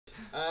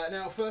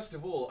Now, first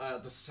of all,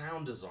 the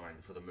sound design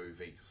for the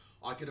movie.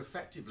 I could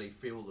effectively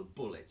feel the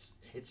bullets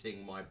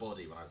hitting my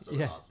body when I saw it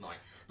last night.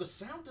 The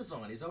sound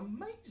design is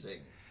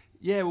amazing.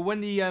 Yeah, well,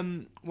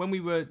 when we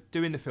were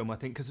doing the film, I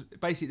think, because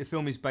basically the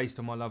film is based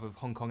on my love of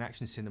Hong Kong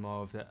action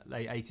cinema of the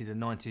late 80s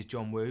and 90s,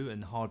 John Woo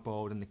and Hard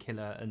Boiled and The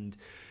Killer and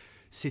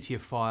City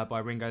of Fire by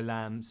Ringo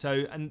Lam.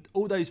 So, and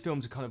all those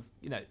films are kind of,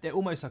 you know, they're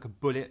almost like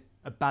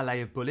a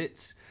ballet of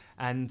bullets,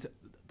 and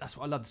that's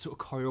what I love, the sort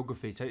of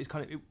choreography. So it's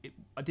kind of,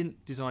 I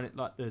didn't design it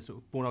like the sort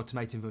of Born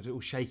Ultimatum films, it's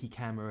all shaky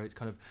camera, it's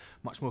kind of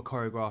much more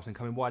choreographed and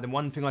coming wide. And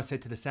one thing I said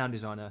to the sound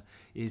designer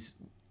is,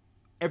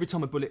 every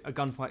time a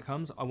gunfight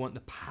comes, I want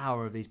the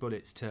power of these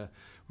bullets to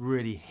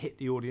really hit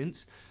the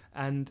audience.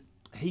 And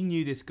he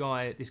knew this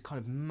guy, this kind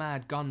of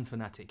mad gun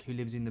fanatic who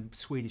lives in the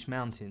Swedish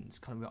mountains.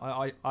 Kind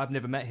of, I've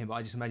never met him, but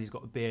I just imagine he's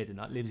got a beard and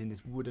like, lives in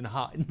this wooden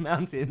hut in the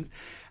mountains.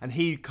 And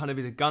he kind of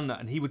is a gun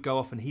nut, and he would go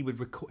off and he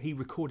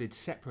recorded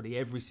separately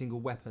every single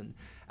weapon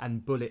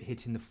and bullet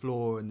hitting the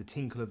floor and the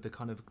tinkle of the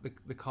kind of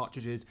the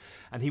cartridges.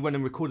 And he went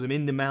and recorded them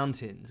in the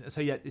mountains. So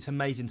yeah, this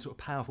amazing sort of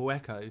powerful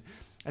echo.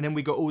 And then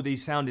we got all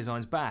these sound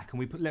designs back, and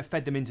we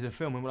fed them into the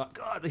film, and we're like,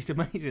 God, it's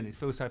amazing. It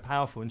feels so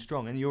powerful and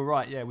strong. And you're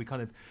right, yeah, we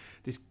kind of,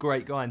 this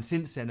great guy. And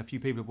since then, a few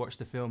people have watched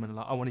the film and are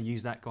like, I want to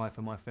use that guy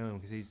for my film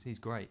because he's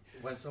great.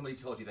 When somebody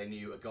told you they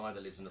knew a guy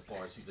that lives in the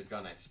forest who's a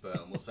gun expert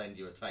and will send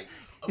you a tape,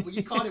 well,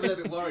 you're kind of a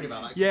little bit worried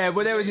about that. Yeah,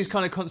 well, there was this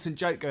kind of constant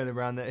joke going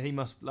around that he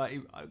must,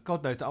 like,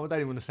 God knows, I don't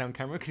even want to sound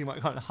camera because he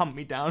might kind of hunt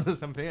me down or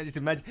something. I just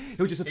imagine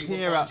he'll just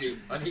appear out, you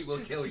and he will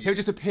kill you. He'll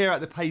just appear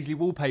out the paisley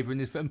wallpaper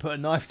and put a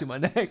knife to my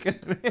neck.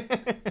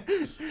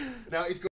 Now, it's